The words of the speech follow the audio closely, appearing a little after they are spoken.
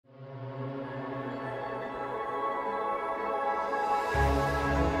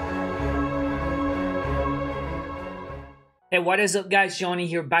Hey, what is up guys, Johnny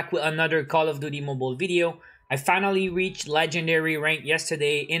here back with another Call of Duty Mobile video. I finally reached Legendary rank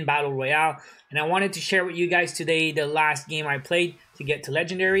yesterday in Battle Royale, and I wanted to share with you guys today the last game I played to get to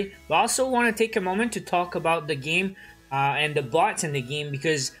Legendary. But I also want to take a moment to talk about the game and the bots in the game,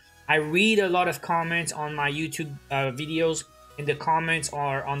 because I read a lot of comments on my YouTube videos, in the comments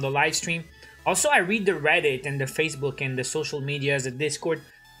or on the live stream. Also, I read the Reddit and the Facebook and the social medias, the Discord.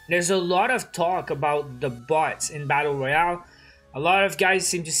 There's a lot of talk about the bots in Battle Royale. A lot of guys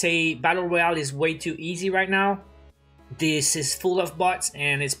seem to say Battle Royale is way too easy right now. This is full of bots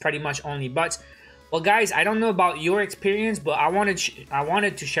and it's pretty much only bots. Well guys, I don't know about your experience, but I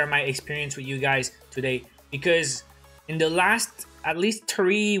wanted to share my experience with you guys today, because in the last at least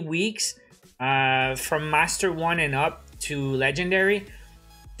 3 weeks from Master 1 and up to Legendary,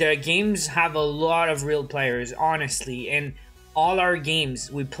 the games have a lot of real players, honestly, and all our games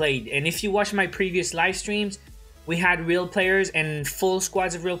we played, and if you watch my previous live streams, we had real players and full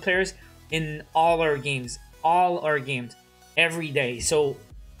squads of real players in all our games every day. So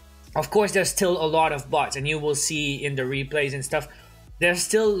of course there's still a lot of bots, and you will see in the replays and stuff, there's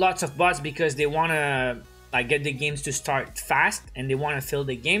still lots of bots because they want to like get the games to start fast and they want to fill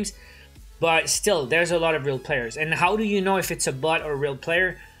the games. But still, there's a lot of real players. And how do you know if it's a bot or a real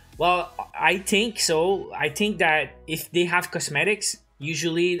player? Well, I think so. I think that if they have cosmetics,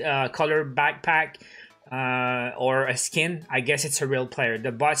 usually color backpack or a skin, I guess it's a real player.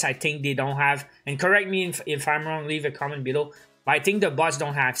 The bots, I think they don't have, and correct me if I'm wrong, leave a comment below, but I think the bots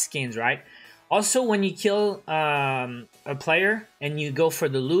don't have skins, right? Also, when you kill a player and you go for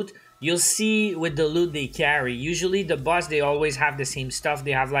the loot, you'll see with the loot they carry. Usually the bots, they always have the same stuff.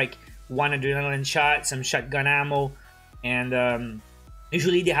 They have like 1 adrenaline shot, some shotgun ammo, and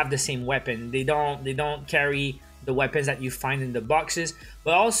usually they have the same weapon. They don't carry the weapons that you find in the boxes.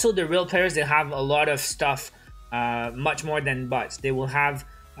 But also the real players, they have a lot of stuff, much more than bots. They will have,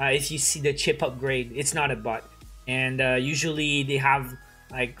 if you see the chip upgrade, it's not a bot. And usually they have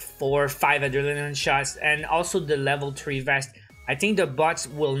like 4 or 5 adrenaline shots, and also the level 3 vest. I think the bots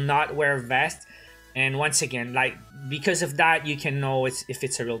will not wear vest. And once again, like, because of that, you can know if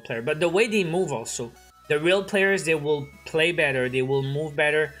it's a real player. But the way they move also, the real players, they will play better, they will move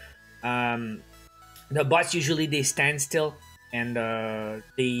better. The bots, usually they stand still, and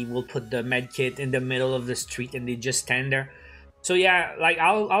they will put the med kit in the middle of the street and they just stand there. So yeah, like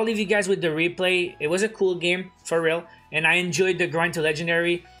I'll leave you guys with the replay. It was a cool game for real, and I enjoyed the grind to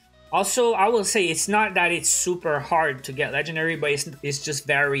Legendary. Also, I will say it's not that it's super hard to get Legendary, but it's just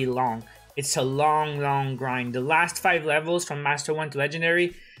very long. It's a long grind. The last 5 levels from Master 1 to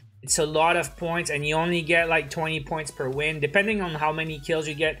Legendary, it's a lot of points, and you only get like 20 points per win, depending on how many kills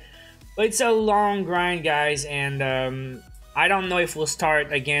you get. But it's a long grind, guys, and I don't know if we'll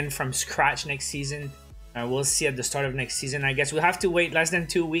start again from scratch next season. We'll see at the start of next season. I guess we'll have to wait less than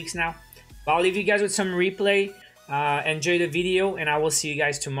 2 weeks now. But I'll leave you guys with some replay. Enjoy the video, and I will see you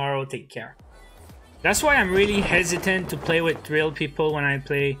guys tomorrow. Take care. That's why I'm really hesitant to play with real people when I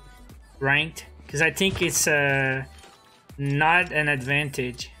play ranked, because I think it's not an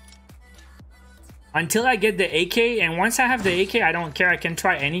advantage. Until I get the AK, and once I have the AK, I don't care. I can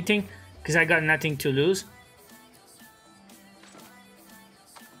try anything because I got nothing to lose.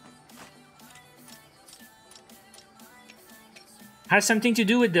 Has something to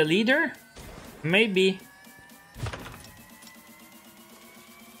do with the leader? Maybe.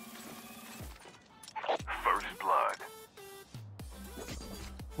 First blood.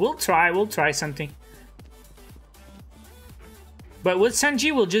 We'll try something. But with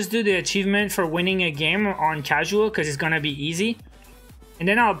Sanji, we'll just do the achievement for winning a game on casual, because it's gonna be easy. And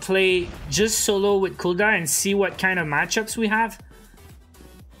then I'll play just solo with Kulda and see what kind of matchups we have.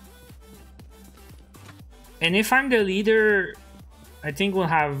 And if I'm the leader, I think we'll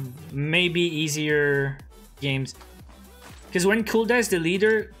have maybe easier games. Because when Kulda is the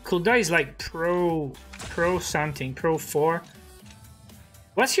leader, Kulda is like pro something, pro 4.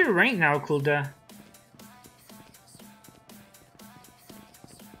 What's your rank now, Kulda?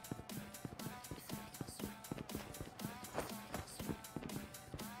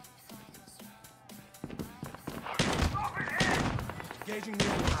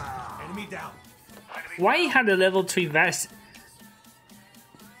 Enemy down. Why he had a level 3 vest?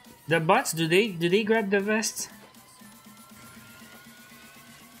 The bots, do they grab the vest?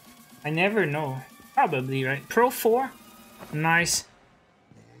 I never know. Probably, right? Pro 4? Nice.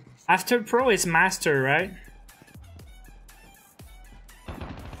 After Pro is Master, right?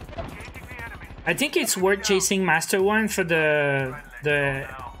 I think it's worth chasing Master 1 for the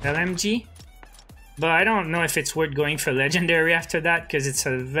LMG. But I don't know if it's worth going for Legendary after that, because it's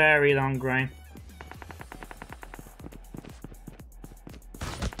a very long grind.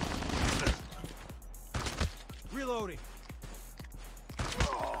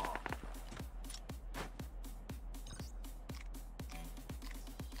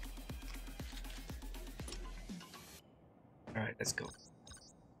 Let's go.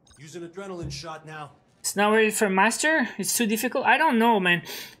 Use an adrenaline shot now. It's not ready for master. It's too difficult. I don't know, man.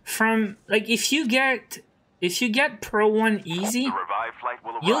 From like if you get pro 1 easy, The revived flight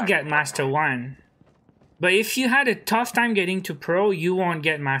will arrive. you'll get master 1. But if you had a tough time getting to pro, you won't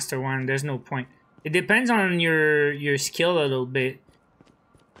get master 1. There's no point. It depends on your skill a little bit.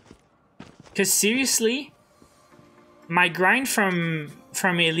 Cause seriously, my grind from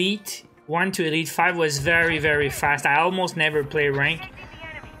elite 1 to elite 5 was very, very fast. I almost never play rank.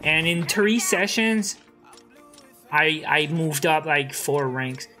 And in 3 sessions, I moved up like 4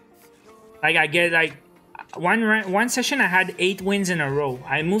 ranks. Like I get like one session I had 8 wins in a row.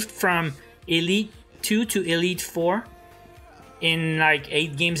 I moved from elite 2 to elite 4 in like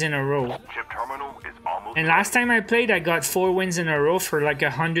 8 games in a row. Chip terminal is almost And last time I played, I got 4 wins in a row for like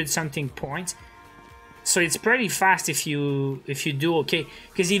 100-something points. So it's pretty fast if you do okay.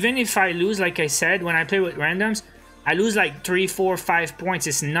 Because even if I lose, like I said, when I play with randoms, I lose like 3, 4, 5 points.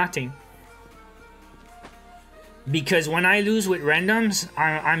 It's nothing. Because when I lose with randoms,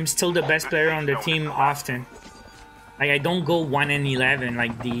 I'm still the best player on the team often. Like I don't go 1-11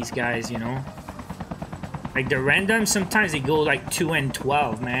 like these guys, you know. Like the randoms, sometimes they go like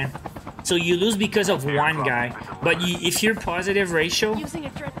 2-12, man. So you lose because of one guy. But if you're positive ratio,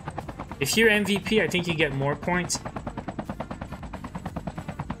 if you're MVP, I think you get more points.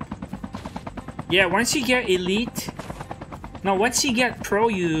 Yeah, once you get elite, no, once you get pro,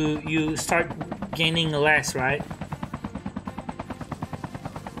 you start gaining less, right?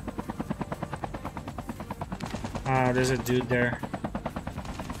 Oh, there's a dude there.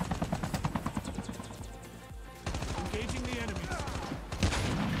 Engaging the enemy.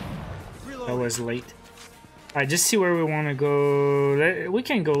 That was late. Alright, just see where we want to go. We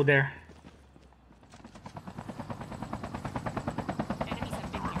can go there.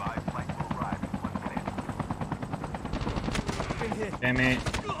 Damn it.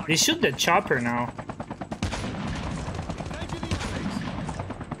 They shoot the chopper now.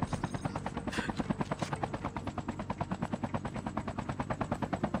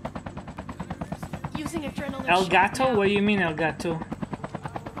 Using adrenaline. El Gato? What do you mean El Gato?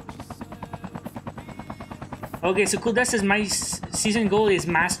 Okay, so cool. That says my season goal is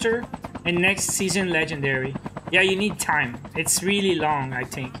master and next season legendary. Yeah, you need time. It's really long, I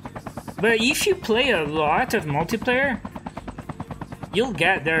think. But if you play a lot of multiplayer, you'll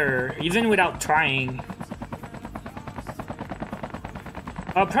get there even without trying.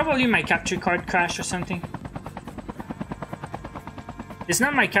 Probably my capture card crashed or something. It's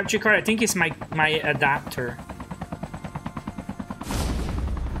not my capture card, I think it's my adapter.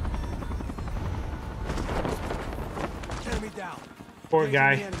 Enemy down. Poor Engaging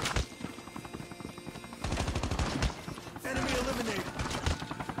guy. the enemy. Enemy eliminated.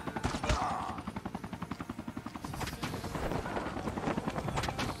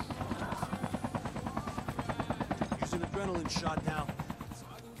 Use an adrenaline shot now.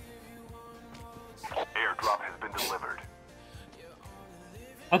 Airdrop has been delivered.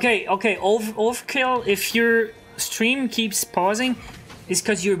 Okay, overkill, if your stream keeps pausing, it's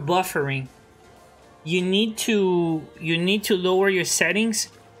because you're buffering. You need to lower your settings,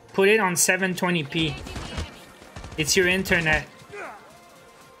 put it on 720p. It's your internet.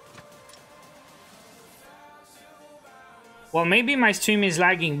 Well, maybe my stream is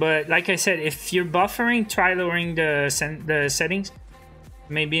lagging, but like I said, if you're buffering, try lowering the settings.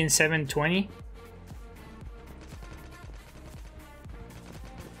 Maybe in 720.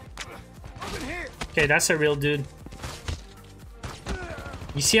 Okay, that's a real dude.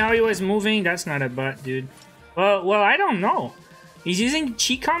 You see how he was moving? That's not a bot, dude. Well, I don't know. He's using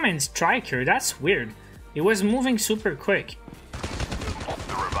Chicom and Striker. That's weird. He was moving super quick.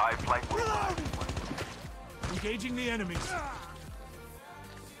 The revived flight will arrive. Engaging the enemies.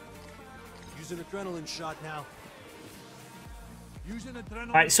 Use an adrenaline shot now. Use an adrenaline.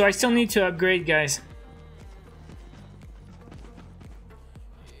 Alright, so I still need to upgrade, guys.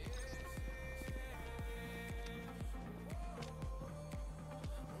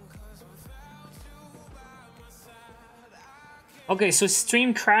 Okay, so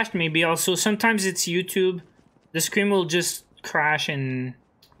stream crashed maybe also. Sometimes it's YouTube. The screen will just crash and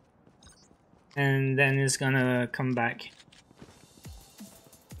then it's gonna come back.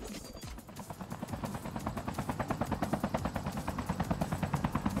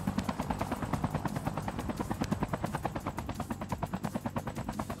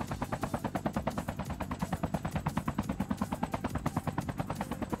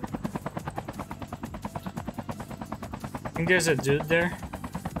 I think there's a dude there.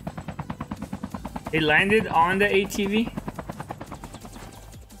 He landed on the ATV.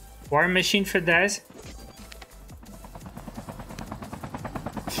 War machine for Daz.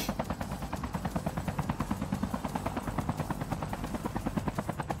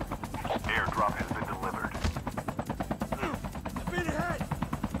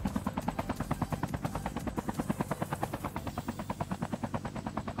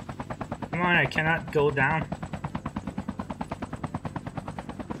 I cannot go down.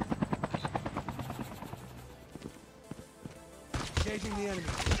 Engaging the enemy.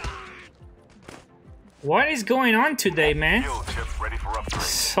 What is going on today, man? Fuel chips ready for upgrade.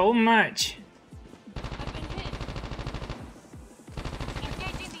 So much. I've been hit.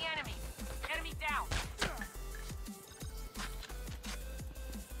 Engaging the enemy. Enemy down.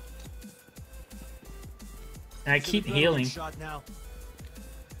 And I Using keep adrenaline healing. shot now.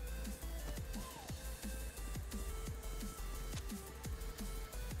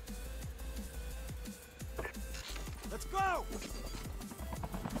 Let's go.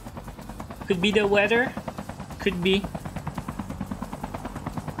 Could be the weather. Could be.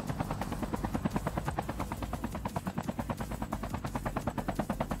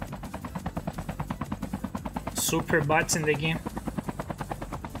 Super bots in the game.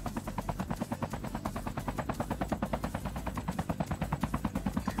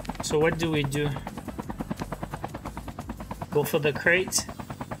 So what do we do? Go for the crate?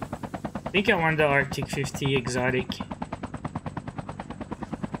 I think I want the Arctic 50 exotic.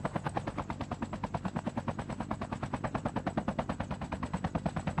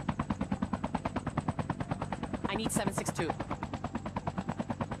 I need 762.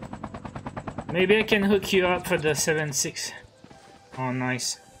 Maybe I can hook you up for the 7.6. Oh,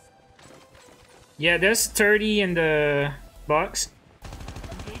 nice. Yeah, there's 30 in the box.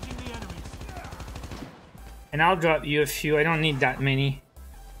 Engaging the enemies. And I'll drop you a few. I don't need that many.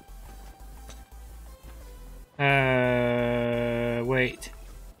 Wait.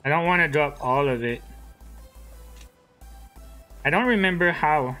 I don't want to drop all of it. I don't remember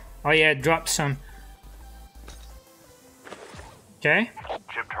how. Oh yeah, drop some. Okay.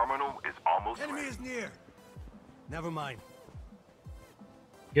 Chip terminal is almost Enemy ready. is near. Never mind.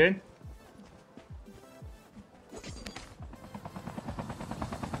 Good.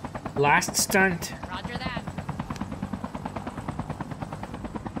 Last stunt. Roger that.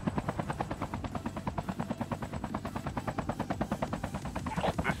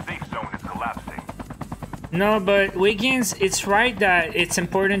 The safe zone is collapsing. No, but Wiggins, it's right that it's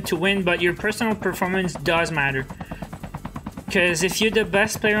important to win, but your personal performance does matter. Because if you're the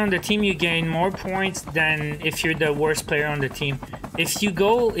best player on the team, you gain more points than if you're the worst player on the team. If you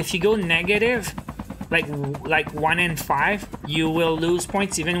go negative, like 1 and 5, you will lose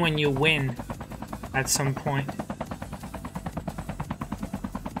points even when you win at some point.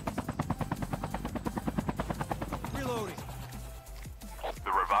 Reloading.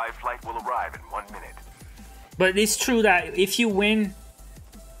 The revived flight will arrive in 1 minute. But it's true that if you win,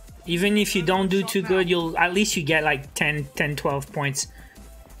 even if you don't do too good, you'll at least you get like 10, 12 points.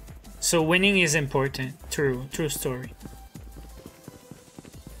 So winning is important. True story.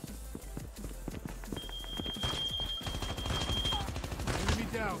 Enemy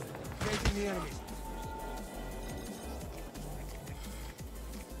down. Engaging the enemy.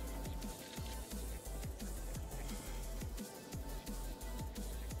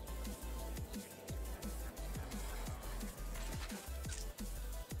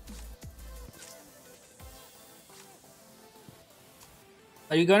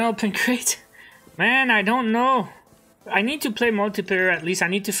 Are you gonna open crate? Man, I don't know. I need to play multiplayer at least. I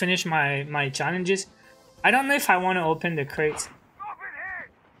need to finish my challenges. I don't know if I want to open the crates.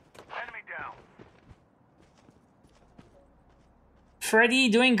 Enemy down. Freddy,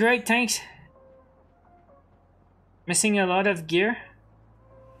 doing great, thanks. Missing a lot of gear.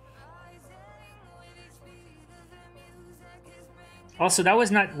 Also, that was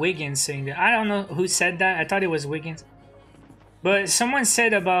not Wiggins saying that. I don't know who said that. I thought it was Wiggins. But someone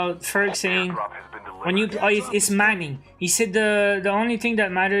said about Ferg saying Airdrop has been delivered. when you it's Manning. He said the only thing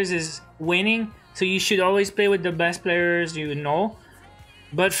that matters is winning. So you should always play with the best players you know.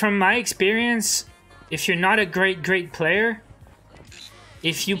 But from my experience, if you're not a great player,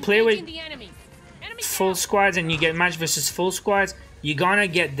 if you play with Engaging the enemy. Enemy full down. squads and you get match versus full squads, you're gonna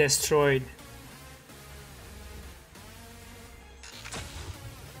get destroyed.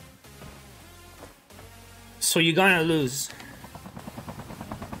 So you're gonna lose.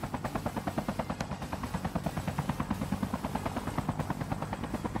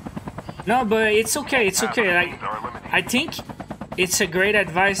 No, but it's okay. It's okay. Like, I think it's a great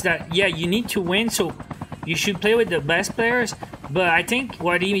advice that yeah, you need to win, so you should play with the best players. But I think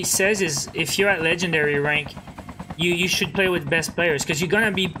what he says is if you're at legendary rank, you should play with best players because you're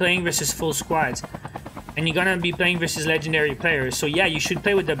gonna be playing versus full squads, and you're gonna be playing versus legendary players. So yeah, you should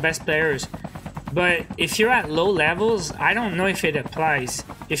play with the best players. But if you're at low levels, I don't know if it applies.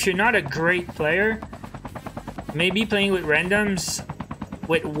 If you're not a great player, maybe playing with randoms,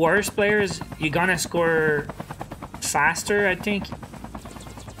 with worse players, you're gonna score faster, I think.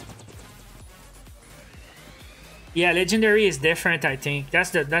 Yeah, legendary is different, I think.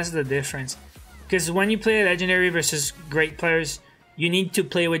 That's the difference. Because when you play legendary versus great players, you need to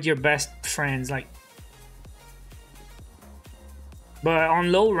play with your best friends, like. But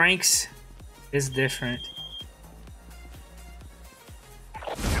on low ranks, it's different.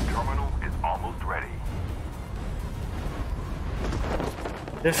 The terminal is almost ready.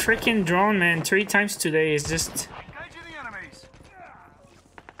 The freaking drone, man, 3 times today is just Engaging the enemies.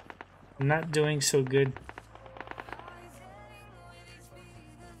 not doing so good.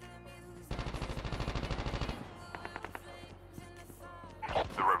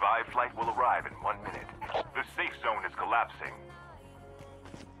 The revived flight will arrive in 1 minute. The safe zone is collapsing.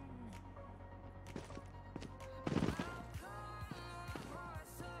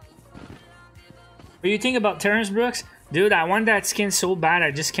 What do you think about Terrence Brooks? Dude, I want that skin so bad,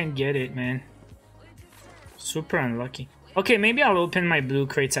 I just can't get it, man. Super unlucky. Okay, maybe I'll open my blue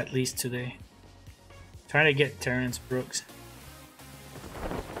crates at least today. Try to get Terrence Brooks.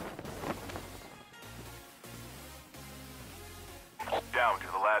 Down to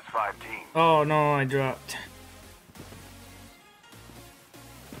the last 5 teams. Oh no, I dropped.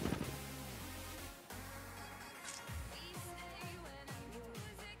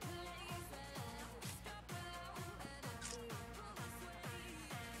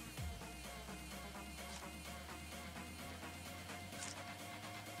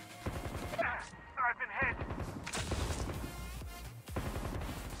 I've been hit.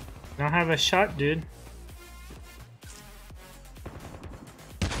 Don't have a shot, dude.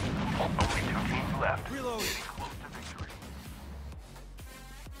 Only 2 teams left. Reload. Getting close to victory.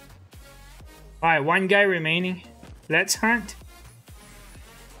 Alright, 1 guy remaining. Let's hunt.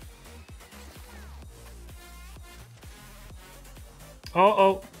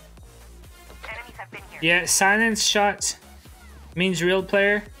 Oh. Enemies have been here. Yeah, silence shots means real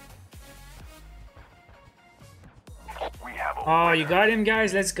player. We have a Oh, you winner. got him,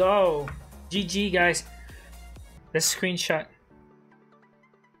 guys. Let's go. GG, guys. Let's screenshot.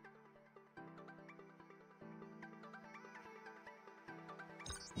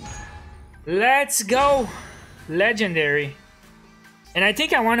 Let's go. Legendary. And I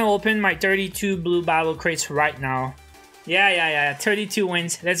think I want to open my 32 blue battle crates right now. Yeah. 32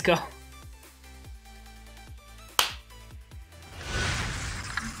 wins. Let's go.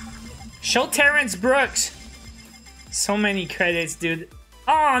 Show Terrence Brooks. So many credits, dude.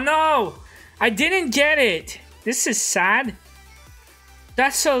 Oh, no. I didn't get it. This is sad.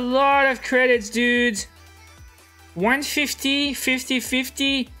 That's a lot of credits, dudes. 150, 50,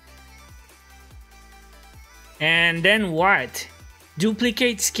 50. And then what?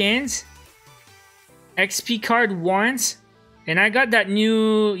 Duplicate skins. XP card once. And I got that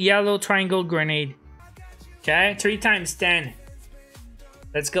new yellow triangle grenade. Okay, 3 times 10.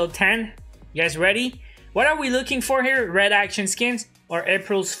 Let's go 10. You guys ready? What are we looking for here? Red action skins or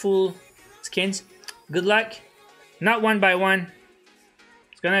April's Fool skins? Good luck. Not 1 by 1.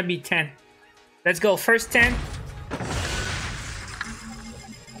 It's gonna be 10. Let's go. First 10.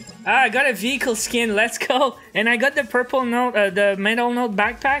 Ah, I got a vehicle skin. Let's go. And I got the purple note, the metal note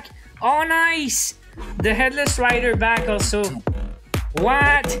backpack. Oh, nice. The headless rider back also.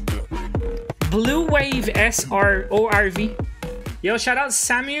 What? Blue Wave SR ORV. Yo, shout out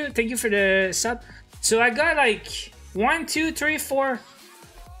Samu. Thank you for the sub. So I got like 1, 2, 3, 4,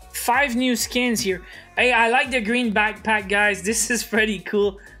 5 new skins here. Hey, I like the green backpack, guys. This is pretty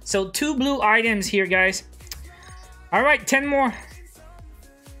cool. So 2 blue items here, guys. All right, 10 more.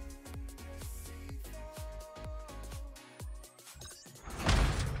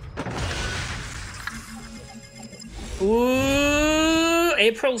 Ooh,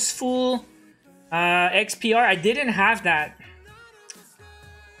 April's Fool XPR. I didn't have that.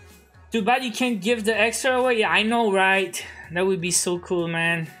 Too bad you can't give the extra away. Yeah, I know, right? That would be so cool,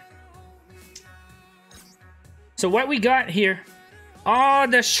 man. So what we got here? Oh,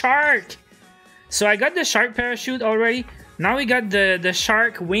 the shark. So I got the shark parachute already. Now we got the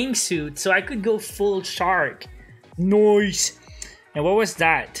shark wingsuit. So I could go full shark. Nice. And what was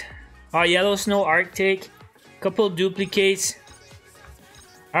that? Oh, Yellow Snow Arctic. Couple duplicates.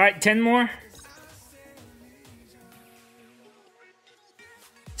 Alright, 10 more.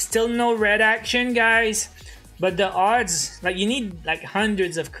 Still no red action, guys. But the odds, like you need like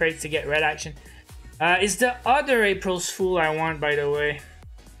hundreds of crates to get red action. Is the other April's Fool I want, by the way.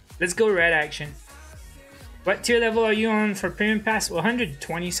 Let's go red action. What tier level are you on for Premium Pass?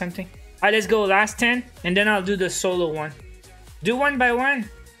 120 something. Alright, let's go last 10. And then I'll do the solo one. Do 1 by 1.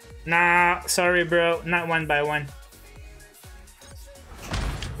 Nah, sorry bro, not 1 by 1.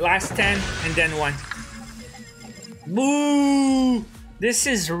 Last 10 and then 1. Boo! This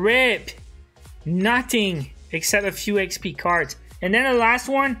is rip. Nothing. except a few XP cards. And then the last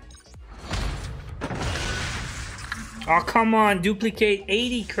one. Oh, come on. Duplicate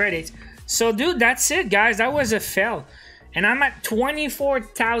 80 credits. So, dude, that's it, guys. That was a fail. And I'm at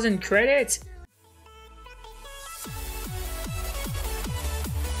 24,000 credits.